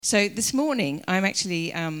So this morning, I'm actually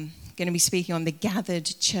going to be speaking on the gathered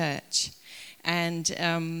church.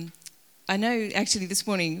 And I know actually this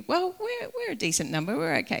morning, well, we're a decent number.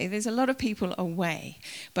 We're okay. There's a lot of people away.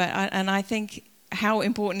 And I think, how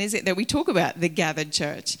important is it that we talk about the gathered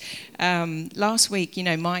church? Last week,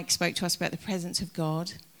 Mike spoke to us about the presence of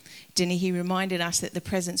God. Didn't he? He reminded us that the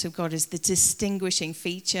presence of God is the distinguishing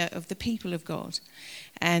feature of the people of God.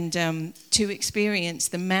 And to experience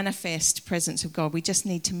the manifest presence of God, we just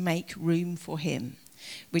need to make room for him,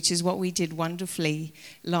 which is what we did wonderfully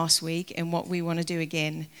last week and what we want to do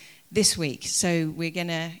again this week. So we're going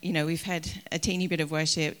to, we've had a teeny bit of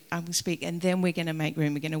worship. I will speak, and then we're going to make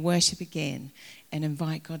room. We're going to worship again and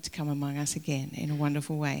invite God to come among us again in a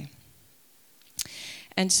wonderful way.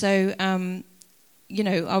 And so,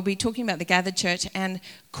 I'll be talking about the gathered church and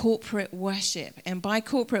corporate worship. And by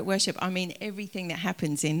corporate worship, I mean everything that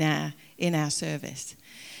happens in our service.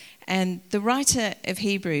 And the writer of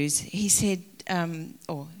Hebrews, he said,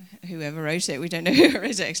 or whoever wrote it, we don't know who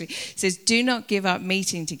wrote it actually, says, "Do not give up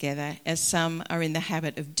meeting together as some are in the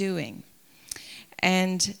habit of doing."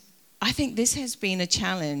 And I think this has been a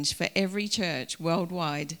challenge for every church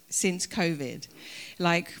worldwide since COVID.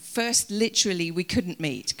 Like, first, literally, we couldn't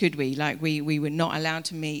meet, could we? Like, we were not allowed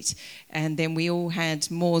to meet, and then we all had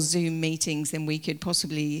more Zoom meetings than we could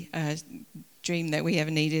possibly dream that we ever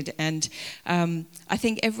needed. And I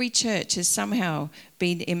think every church has somehow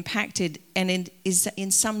been impacted and is in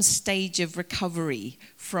some stage of recovery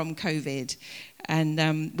from COVID.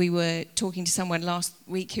 And we were talking to someone last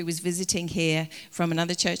week who was visiting here from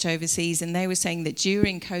another church overseas, and they were saying that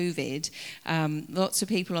during COVID, lots of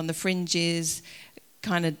people on the fringes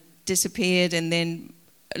kind of disappeared, and then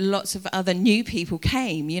lots of other new people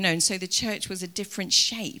came, and so the church was a different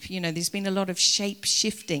shape. There's been a lot of shape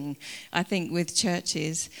shifting, I think, with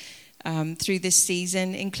churches through this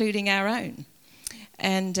season, including our own.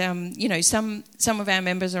 And, some of our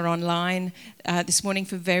members are online this morning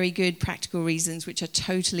for very good practical reasons, which are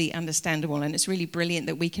totally understandable. And it's really brilliant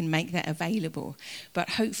that we can make that available. But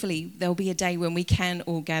hopefully there'll be a day when we can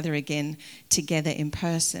all gather again together in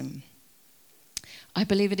person. I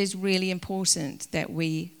believe it is really important that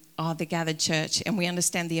we are the gathered church and we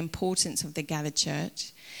understand the importance of the gathered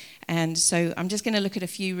church. And so I'm just going to look at a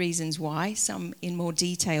few reasons why, some in more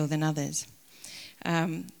detail than others.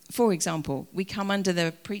 For example, we come under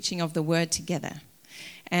the preaching of the word together.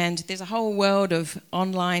 And there's a whole world of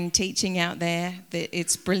online teaching out there. That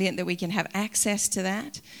it's brilliant that we can have access to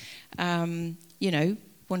that. Want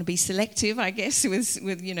to be selective, I guess,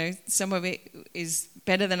 with some of it is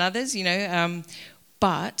better than others,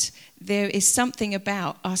 But there is something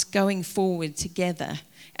about us going forward together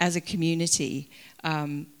as a community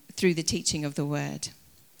through the teaching of the word.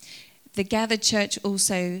 The gathered church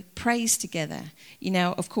also prays together.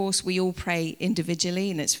 Of course, we all pray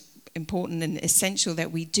individually, and it's important and essential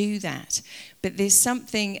that we do that. But there's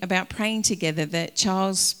something about praying together that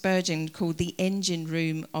Charles Spurgeon called the engine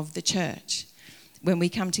room of the church. When we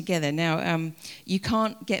come together. Now, you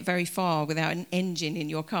can't get very far without an engine in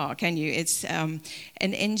your car, can you? It's an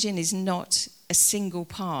engine is not a single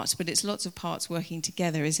part, but it's lots of parts working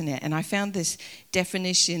together, isn't it? And I found this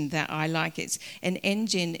definition that I like. It's an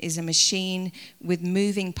engine is a machine with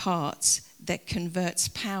moving parts that converts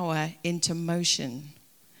power into motion.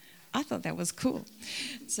 I thought that was cool.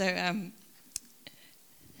 So,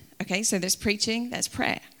 so there's preaching, that's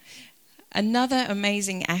prayer. Another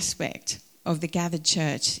amazing aspect of the gathered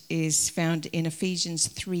church is found in Ephesians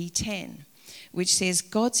 3:10, which says,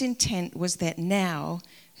 "God's intent was that now,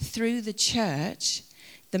 through the church,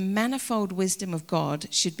 the manifold wisdom of God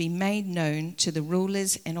should be made known to the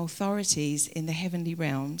rulers and authorities in the heavenly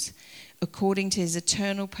realms, according to his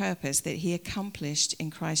eternal purpose that he accomplished in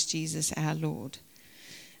Christ Jesus our Lord."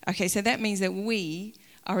 Okay, so that means that we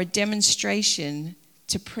are a demonstration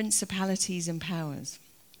to principalities and powers.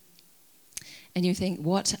 And you think,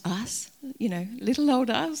 what, us? Little old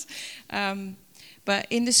us. But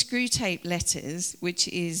in the Screwtape Letters, which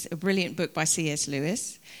is a brilliant book by C.S.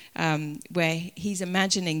 Lewis, where he's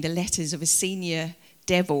imagining the letters of a senior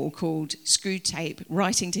devil called Screwtape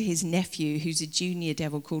writing to his nephew, who's a junior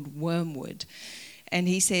devil called Wormwood. And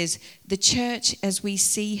he says, "The church as we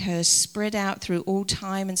see her spread out through all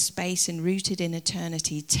time and space and rooted in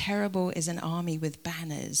eternity, terrible as an army with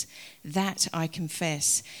banners, that, I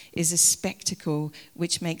confess, is a spectacle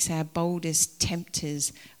which makes our boldest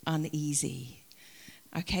tempters uneasy."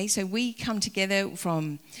 Okay, so we come together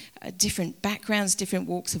from different backgrounds, different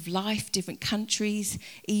walks of life, different countries,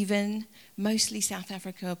 even mostly South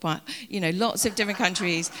Africa, but, lots of different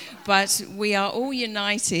countries. But we are all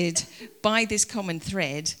united by this common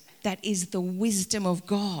thread that is the wisdom of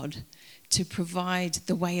God to provide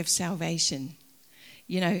the way of salvation.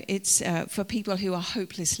 You know, it's for people who are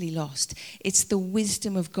hopelessly lost. It's the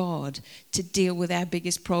wisdom of God to deal with our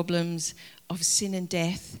biggest problems of sin and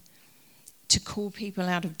death, to call people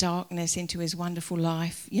out of darkness into his wonderful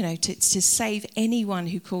life, you know, to save anyone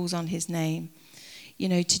who calls on his name, you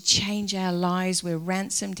know, to change our lives. We're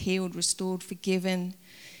ransomed, healed, restored, forgiven,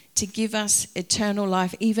 to give us eternal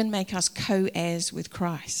life, even make us co-heirs with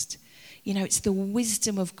Christ. You know, it's the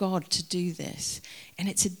wisdom of God to do this. And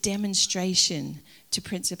it's a demonstration to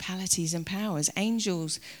principalities and powers.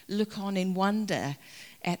 Angels look on in wonder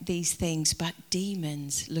at these things, but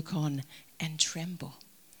demons look on and tremble.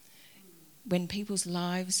 When people's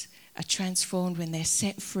lives are transformed, when they're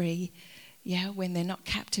set free, when they're not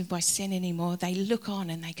captive by sin anymore, they look on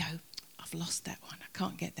and they go, I've lost that one. I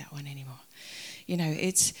can't get that one anymore. You know,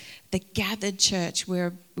 it's the gathered church.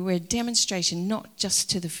 We're a demonstration not just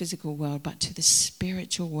to the physical world, but to the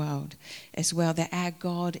spiritual world as well, that our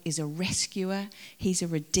God is a rescuer, he's a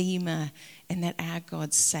redeemer, and that our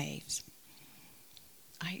God saves.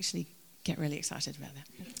 I actually get really excited about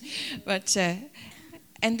that. But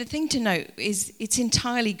and the thing to note is it's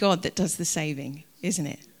entirely God that does the saving, isn't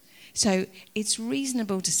it? So it's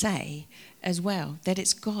reasonable to say as well that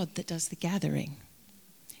it's God that does the gathering.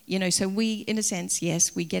 You know, so we, in a sense,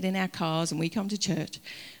 yes, we get in our cars and we come to church,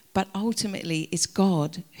 but ultimately it's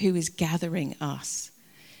God who is gathering us.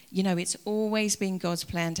 You know, it's always been God's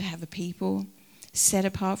plan to have a people set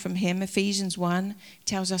apart from him. Ephesians 1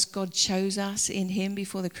 tells us God chose us in him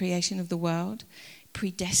before the creation of the world,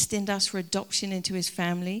 predestined us for adoption into his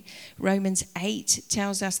family. Romans 8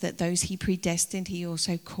 tells us that those he predestined, he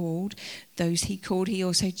also called. Those he called, he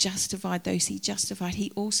also justified. Those he justified,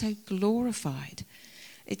 he also glorified.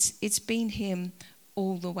 It's been him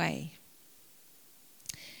all the way.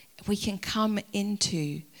 We can come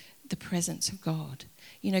into the presence of God.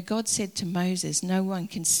 You know, God said to Moses, no one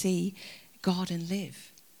can see God and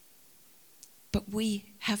live. But we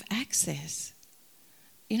have access.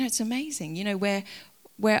 You know, it's amazing. You know,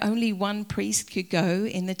 where only one priest could go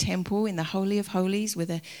in the temple, in the Holy of Holies, with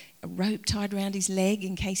a rope tied around his leg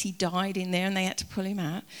in case he died in there and they had to pull him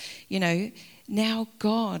out. You know, now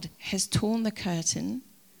God has torn the curtain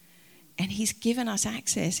and he's given us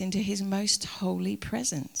access into his most holy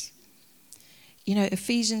presence. You know,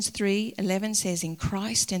 Ephesians 3:11 says, in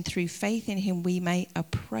Christ and through faith in him we may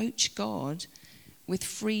approach God with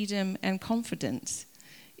freedom and confidence.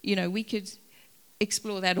 You know, we could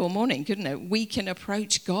explore that all morning, couldn't it? We can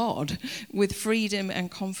approach God with freedom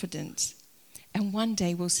and confidence. And one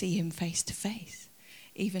day we'll see him face to face.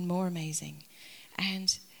 Even more amazing.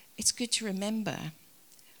 And it's good to remember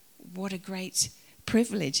what a great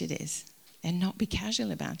privilege it is and not be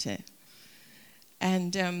casual about it.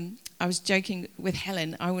 And I was joking with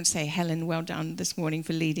Helen. I would say, Helen, well done this morning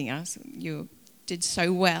for leading us. You did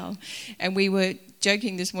so well. And we were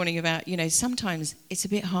joking this morning about, you know, sometimes it's a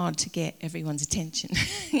bit hard to get everyone's attention.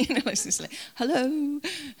 You know, it's just like, hello.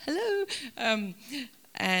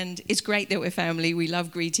 And it's great that we're family. We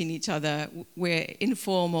love greeting each other. We're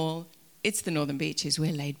informal. It's the Northern Beaches.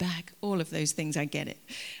 We're laid back. All of those things, I get it.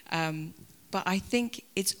 But I think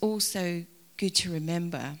it's also good to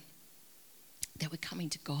remember that we're coming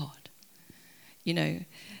to God. You know,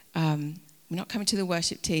 we're not coming to the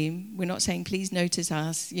worship team. We're not saying, please notice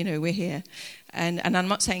us. You know, we're here. And I'm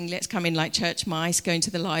not saying let's come in like church mice going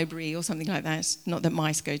to the library or something like that. It's not that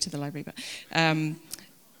mice go to the library,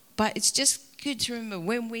 but it's just good to remember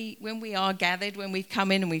when we are gathered, when we've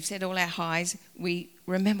come in and we've said all our highs, we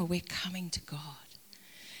remember we're coming to God.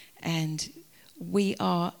 And we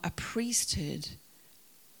are a priesthood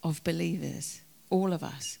of believers, all of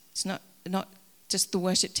us. It's not just the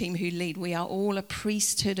worship team who lead. We are all a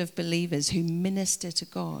priesthood of believers who minister to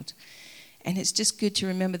God. And it's just good to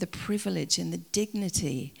remember the privilege and the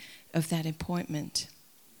dignity of that appointment.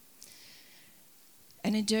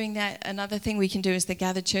 And in doing that, another thing we can do as the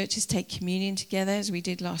gathered church is take communion together, as we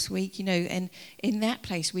did last week, you know, and in that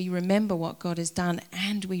place we remember what God has done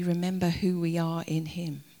and we remember who we are in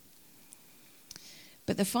him.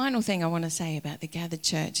 But the final thing I want to say about the gathered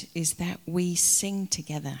church is that we sing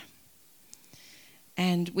together.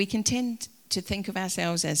 And we can tend to think of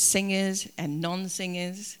ourselves as singers and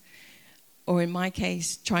non-singers, or in my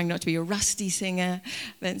case, trying not to be a rusty singer.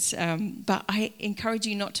 But I encourage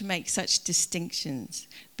you not to make such distinctions,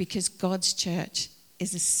 because God's church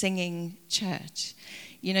is a singing church.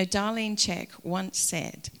 You know, Darlene Zschech once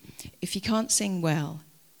said, if you can't sing well,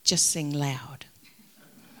 just sing loud.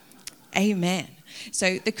 Amen.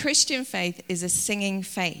 So the Christian faith is a singing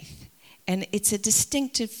faith, and it's a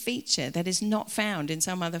distinctive feature that is not found in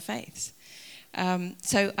some other faiths.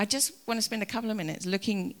 So I just want to spend a couple of minutes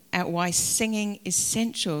looking at why singing is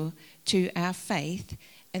central to our faith,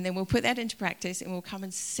 and then we'll put that into practice and we'll come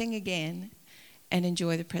and sing again and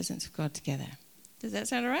enjoy the presence of God together. Does that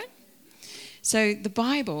sound all right? So the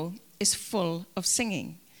Bible is full of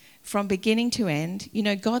singing from beginning to end. You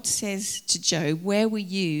know, God says to Job, "Where were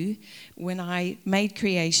you when I made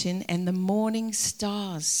creation and the morning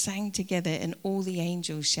stars sang together and all the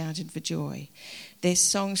angels shouted for joy?" There's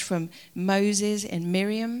songs from Moses and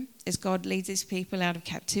Miriam as God leads his people out of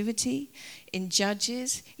captivity. In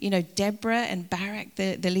Judges, you know, Deborah and Barak,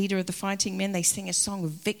 the leader of the fighting men, they sing a song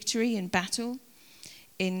of victory in battle.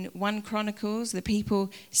 In 1 Chronicles, the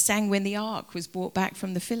people sang when the ark was brought back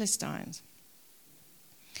from the Philistines.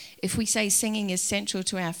 If we say singing is central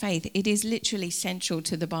to our faith, it is literally central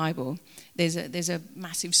to the Bible. There's a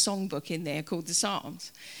massive songbook in there called the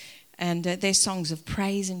Psalms. And there's songs of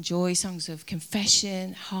praise and joy, songs of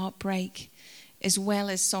confession, heartbreak, as well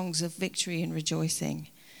as songs of victory and rejoicing.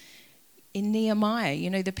 In Nehemiah,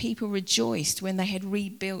 you know, the people rejoiced when they had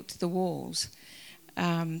rebuilt the walls.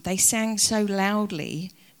 They sang so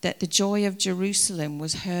loudly that the joy of Jerusalem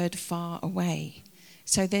was heard far away.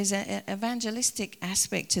 So there's an evangelistic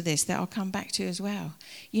aspect to this that I'll come back to as well.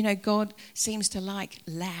 You know, God seems to like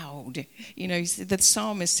loud. You know, the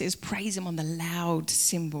psalmist says, praise him on the loud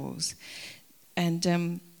cymbals.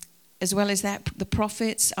 And as well as that, the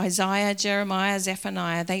prophets, Isaiah, Jeremiah,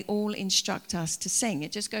 Zephaniah, they all instruct us to sing.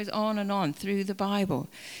 It just goes on and on through the Bible.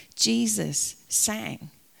 Jesus sang.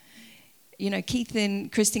 You know, Keith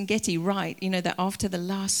and Kristen Getty write, you know, that after the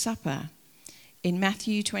Last Supper, in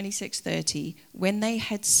Matthew 26:30, when they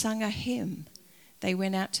had sung a hymn, they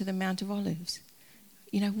went out to the Mount of Olives.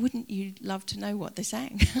 You know, wouldn't you love to know what they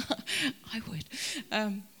sang? I would.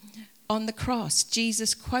 On the cross,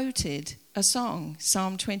 Jesus quoted a song,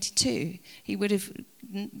 Psalm 22. He would have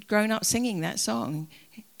grown up singing that song.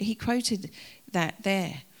 He quoted that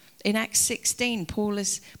there. In Acts 16, Paul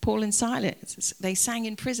and Silas, they sang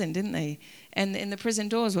in prison, didn't they? And the prison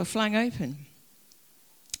doors were flung open.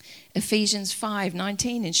 Ephesians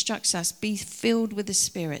 5:19 instructs us, be filled with the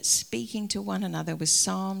Spirit, speaking to one another with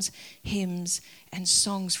psalms, hymns, and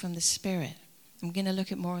songs from the Spirit. I'm going to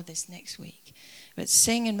look at more of this next week. But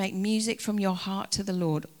sing and make music from your heart to the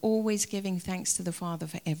Lord, always giving thanks to the Father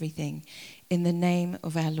for everything, in the name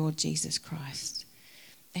of our Lord Jesus Christ.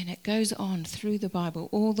 And it goes on through the Bible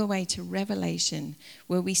all the way to Revelation,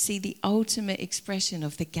 where we see the ultimate expression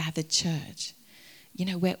of the gathered church. You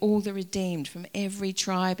know, where all the redeemed from every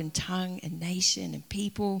tribe and tongue and nation and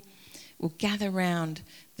people will gather round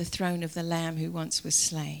the throne of the Lamb who once was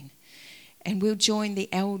slain. And we'll join the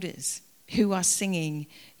elders who are singing,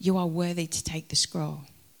 "You are worthy to take the scroll."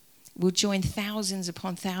 We'll join thousands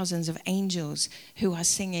upon thousands of angels who are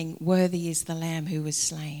singing, "Worthy is the Lamb who was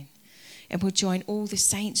slain." And we'll join all the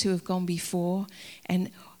saints who have gone before and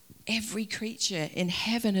every creature in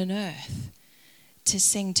heaven and earth to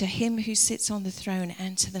sing, "To him who sits on the throne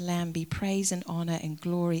and to the Lamb be praise and honor and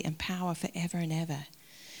glory and power forever and ever."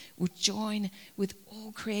 We'll join with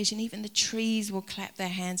all creation. Even the trees will clap their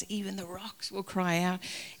hands. Even the rocks will cry out.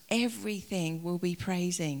 Everything will be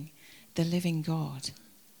praising the living God.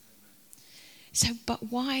 So,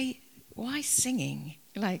 but why singing?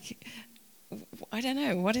 Like, I don't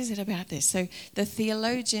know. What is it about this? So the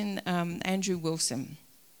theologian Andrew Wilson,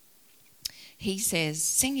 he says,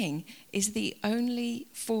 singing is the only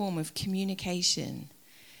form of communication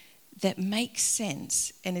that makes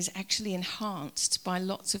sense and is actually enhanced by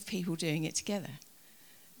lots of people doing it together.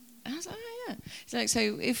 And I was like, oh, yeah.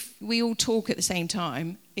 So if we all talk at the same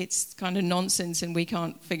time, it's kind of nonsense and we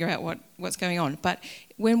can't figure out what's going on. But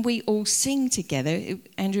when we all sing together,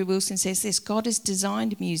 Andrew Wilson says this, God has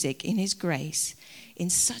designed music in his grace in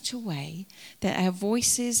such a way that our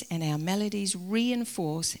voices and our melodies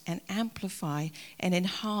reinforce and amplify and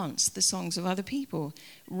enhance the songs of other people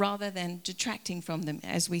rather than detracting from them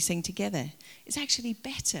as we sing together. It's actually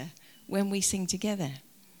better when we sing together.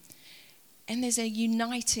 And there's a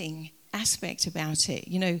uniting aspect about it.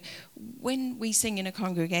 You know, when we sing in a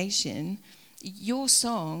congregation, your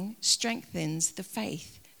song strengthens the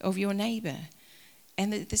faith of your neighbour.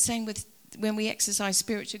 And the same with when we exercise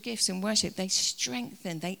spiritual gifts in worship, they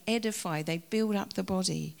strengthen, they edify, they build up the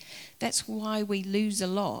body. That's why we lose a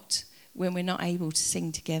lot when we're not able to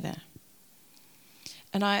sing together.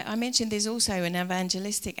 And I mentioned there's also an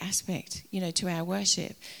evangelistic aspect, you know, to our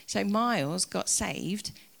worship. So Miles got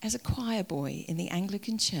saved as a choir boy in the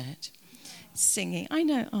Anglican church, singing,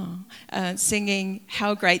 singing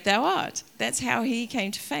How Great Thou Art. That's how he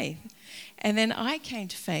came to faith. And then I came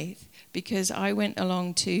to faith because I went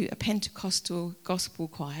along to a Pentecostal gospel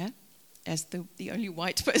choir as the only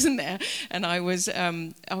white person there, and I was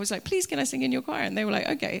like, please, can I sing in your choir? And they were like,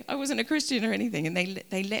 okay. I wasn't a Christian or anything, and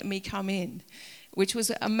they let me come in, which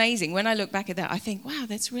was amazing. When I look back at that, I think, wow,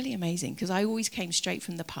 that's really amazing, because I always came straight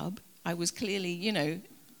from the pub. I was clearly,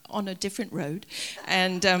 on a different road,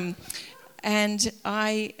 and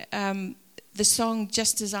the song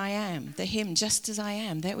 "Just As I Am," the hymn "Just As I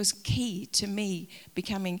Am," that was key to me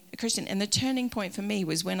becoming a Christian. And the turning point for me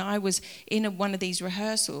was when I was in one of these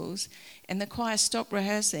rehearsals, and the choir stopped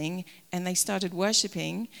rehearsing, and they started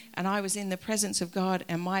worshiping, and I was in the presence of God,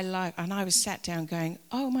 and my life, and I was sat down going,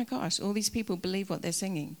 "Oh my gosh, all these people believe what they're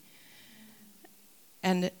singing."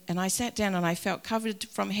 And I sat down, and I felt covered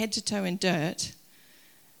from head to toe in dirt,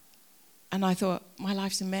 and I thought, my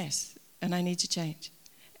life's a mess, and I need to change.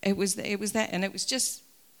 It was that, and it was just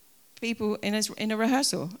people in a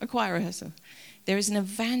rehearsal, a choir rehearsal. There is an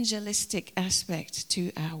evangelistic aspect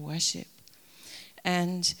to our worship.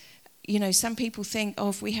 And, some people think,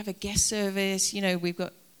 if we have a guest service, we've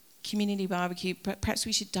got community barbecue, perhaps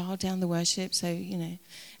we should dial down the worship,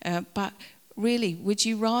 but really, would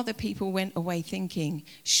you rather people went away thinking,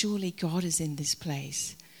 surely God is in this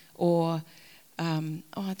place? Or,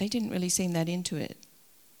 they didn't really seem that into it.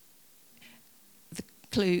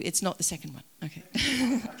 Clue, it's not the second one. Okay.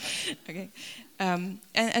 Okay. And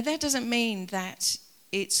that doesn't mean that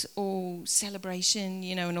it's all celebration,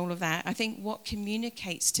 and all of that. I think what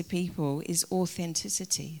communicates to people is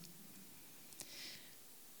authenticity.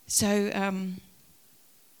 So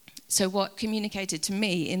what communicated to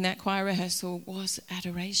me in that choir rehearsal was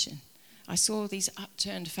adoration. I saw these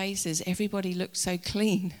upturned faces. Everybody looked so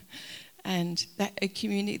clean. And that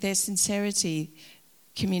their sincerity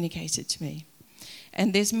communicated to me.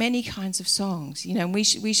 And there's many kinds of songs, and we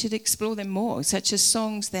should explore them more, such as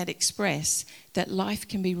songs that express that life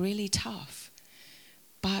can be really tough,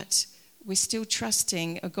 but we're still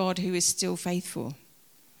trusting a God who is still faithful.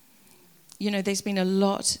 There's been a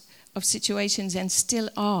lot of situations, and still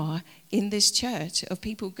are in this church, of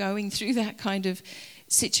people going through that kind of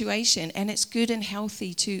situation, and it's good and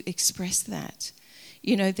healthy to express that.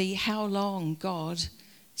 The How Long God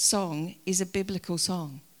song is a biblical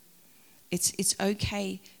song. It's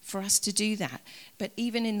okay for us to do that. But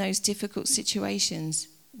even in those difficult situations,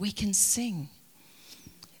 we can sing.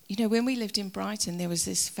 When we lived in Brighton, there was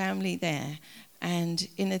this family there, and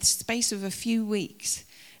in the space of a few weeks,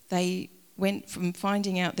 they went from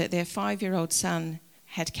finding out that their 5-year-old son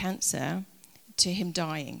had cancer to him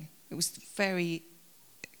dying. It was very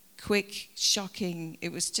quick, shocking.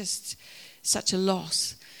 It was just such a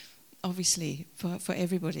loss, obviously, for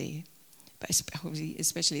everybody. But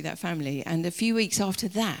especially that family. And a few weeks after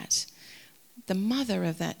that, the mother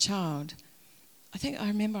of that child, I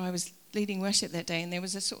remember I was leading worship that day, and there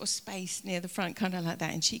was a sort of space near the front, kind of like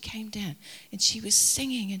that, and she came down, and she was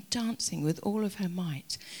singing and dancing with all of her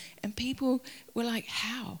might. And people were like,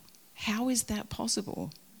 how? How is that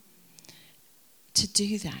possible to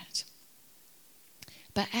do that?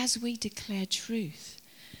 But as we declare truth,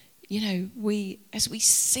 as we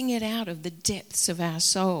sing it out of the depths of our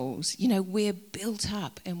souls, we're built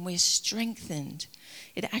up and we're strengthened.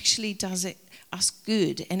 It actually does us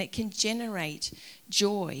good, and it can generate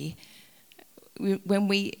joy when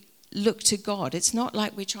we look to God. It's not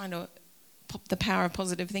like we're trying to pop the power of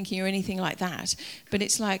positive thinking or anything like that, but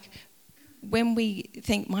it's like when we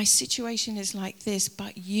think, my situation is like this,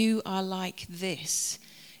 but you are like this.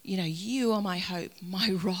 You are my hope,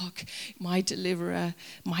 my rock, my deliverer,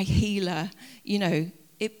 my healer.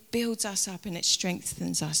 It builds us up and it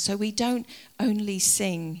strengthens us. So we don't only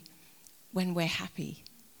sing when we're happy.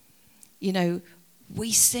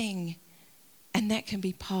 We sing, and that can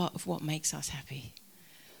be part of what makes us happy.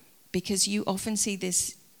 Because you often see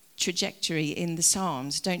this trajectory in the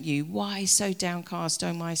Psalms, don't you? Why so downcast,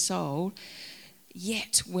 O my soul?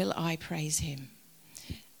 Yet will I praise him.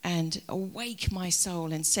 And awake my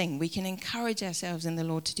soul and sing. We can encourage ourselves in the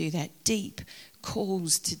Lord to do that. Deep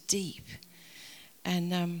calls to deep.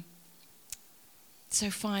 And so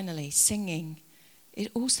finally, singing, it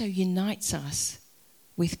also unites us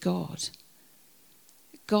with God.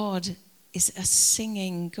 God is a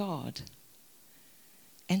singing God.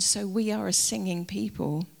 And so we are a singing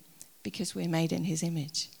people because we're made in his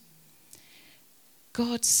image.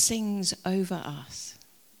 God sings over us.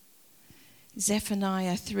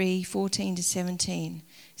 Zephaniah 3:14-17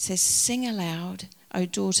 says, "Sing aloud, O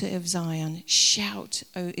daughter of Zion. Shout,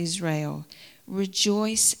 O Israel.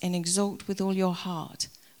 Rejoice and exult with all your heart,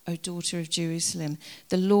 O daughter of Jerusalem.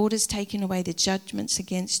 The Lord has taken away the judgments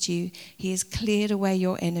against you. He has cleared away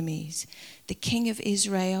your enemies. The King of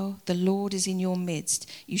Israel, the Lord is in your midst.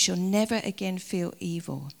 You shall never again feel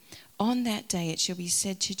evil. On that day it shall be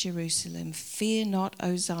said to Jerusalem, fear not,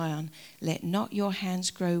 O Zion, let not your hands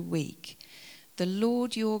grow weak. The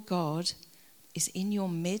Lord your God is in your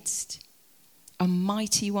midst, a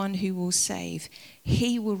mighty one who will save.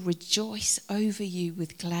 He will rejoice over you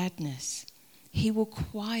with gladness. He will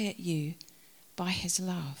quiet you by his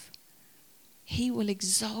love. He will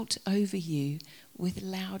exult over you with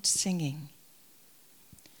loud singing.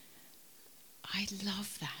 I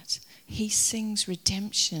love that. He sings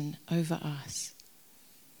redemption over us.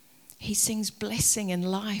 He sings blessing and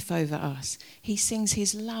life over us. He sings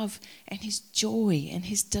his love and his joy and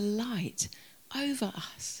his delight over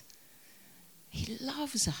us. He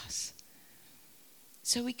loves us.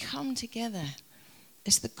 So we come together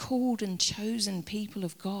as the called and chosen people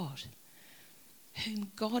of God,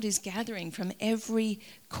 whom God is gathering from every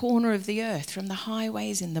corner of the earth, from the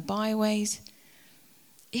highways and the byways.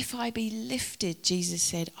 If I be lifted, Jesus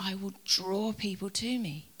said, I will draw people to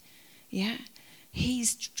me. Yeah?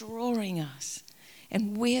 He's drawing us.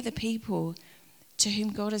 And we're the people to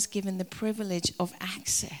whom God has given the privilege of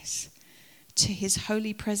access to his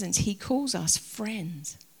holy presence. He calls us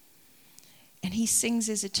friends. And he sings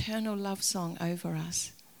his eternal love song over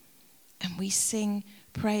us. And we sing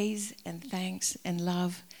praise and thanks and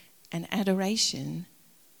love and adoration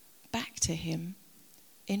back to him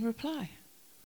in reply.